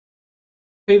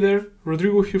Hey there,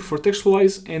 Rodrigo here for Textual,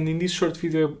 and in this short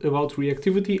video about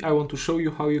reactivity, I want to show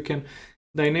you how you can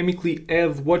dynamically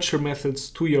add watcher methods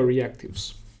to your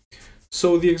reactives.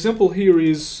 So the example here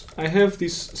is, I have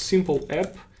this simple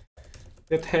app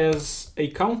that has a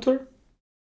counter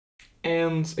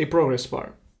and a progress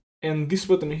bar. And this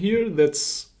button here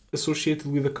that's associated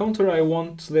with the counter, I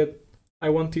want it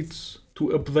to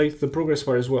update the progress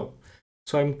bar as well.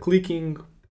 So I'm clicking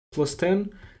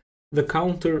 +10. The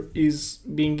counter is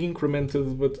being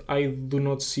incremented, but I do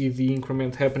not see the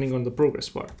increment happening on the progress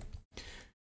bar.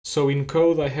 So in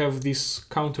code, I have this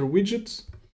counter widget.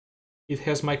 It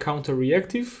has my counter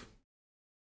reactive.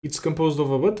 It's composed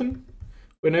of a button.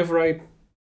 Whenever I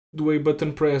do a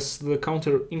button press, the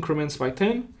counter increments by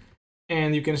 10.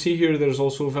 And you can see here there's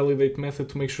also a validate method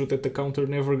to make sure that the counter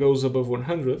never goes above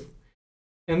 100.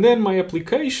 And then my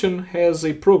application has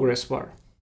a progress bar.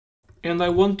 And I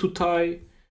want to tie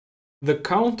the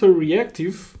counter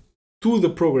reactive to the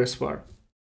progress bar.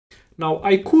 Now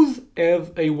I could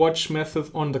add a watch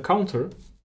method on the counter,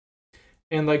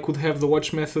 and I could have the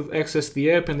watch method access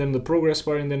the app and then the progress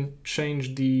bar and then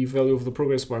change the value of the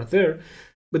progress bar there.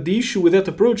 But the issue with that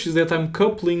approach is that I'm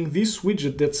coupling this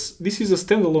widget, this is a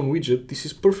standalone widget, this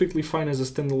is perfectly fine as a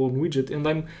standalone widget, and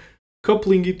I'm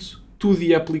coupling it to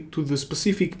the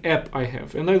specific app I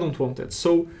have, and I don't want that.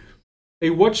 So a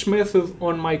watch method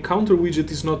on my counter widget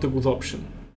is not a good option.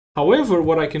 However,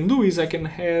 what I can do is I can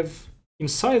have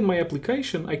inside my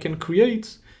application, I can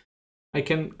create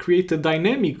a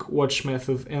dynamic watch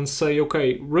method and say,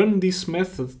 okay, run this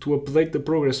method to update the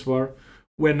progress bar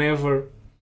whenever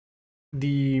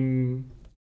the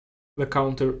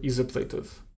counter is updated.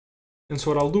 And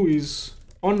so what I'll do is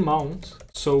on mount,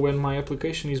 so when my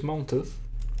application is mounted,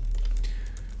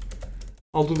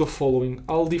 I'll do the following.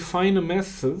 I'll define a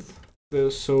method.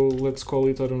 So let's call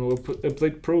it, I don't know,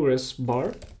 update progress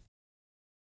bar.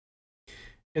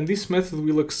 And this method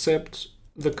will accept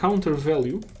the counter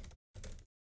value.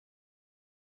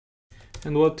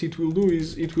 And what it will do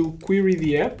is it will query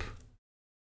the app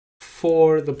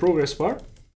for the progress bar.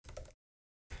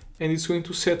 And it's going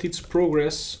to set its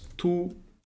progress to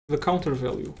the counter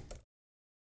value.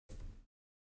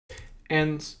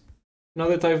 And now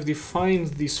that I've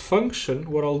defined this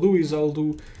function, what I'll do is I'll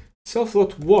do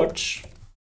self.watch,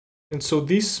 and so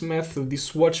this method,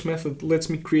 this watch method, lets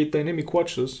me create dynamic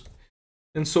watches.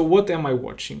 And so what am I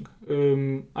watching?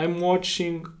 I'm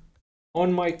watching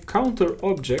on my counter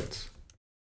object,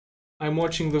 I'm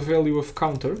watching the value of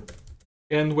counter,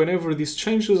 and whenever this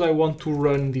changes, I want to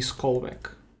run this callback.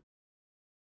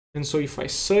 And so if I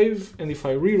save and if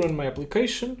I rerun my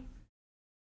application,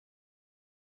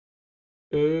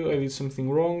 I did something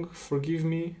wrong, forgive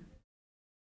me.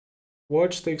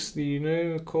 Watch takes the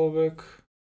callback.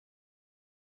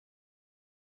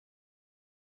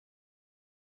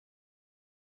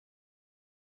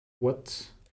 What?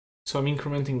 So I'm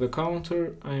incrementing the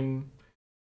counter. I'm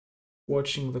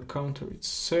watching the counter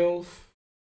itself.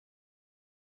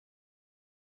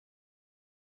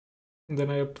 And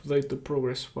then I update the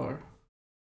progress bar.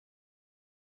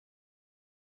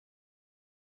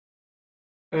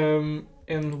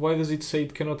 And why does it say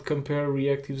it cannot compare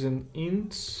reactives and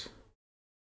ints?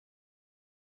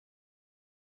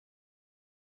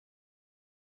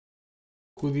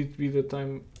 Could it be that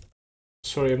I'm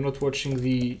not watching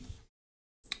the,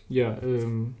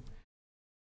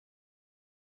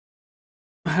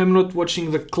 I'm not watching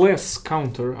the class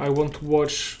counter. I want to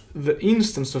watch the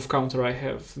instance of counter I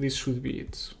have. This should be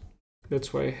it.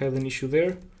 That's why I had an issue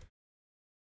there.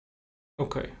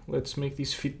 Okay, let's make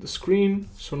this fit the screen.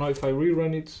 So now if I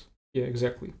rerun it, yeah,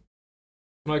 exactly.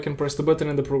 Now I can press the button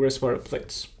and the progress bar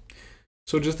updates.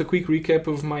 So just a quick recap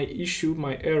of my issue,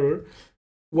 my error.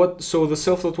 So the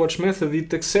self.watch method,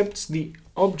 it accepts the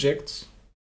object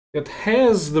that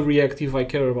has the reactive I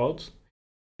care about,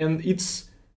 and it's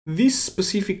this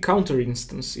specific counter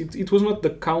instance. It was not the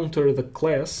counter, the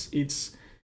class, it's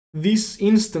this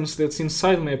instance that's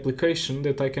inside my application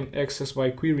that I can access by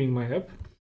querying my app.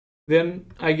 Then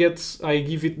I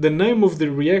give it the name of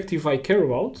the reactive I care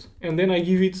about, and then I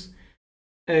give it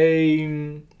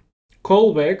a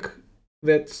callback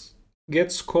that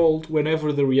gets called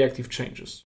whenever the reactive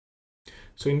changes.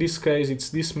 So in this case, it's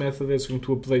this method that's going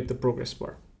to update the progress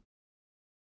bar.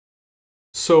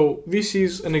 So this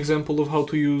is an example of how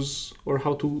to use or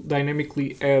how to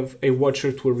dynamically add a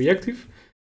watcher to a reactive.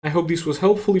 I hope this was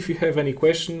helpful. If you have any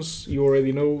questions, you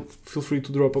already know, feel free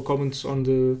to drop a comment on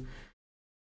the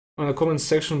comment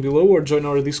section below or join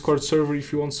our Discord server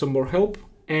if you want some more help.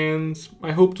 And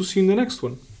I hope to see you in the next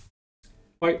one.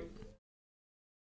 Bye.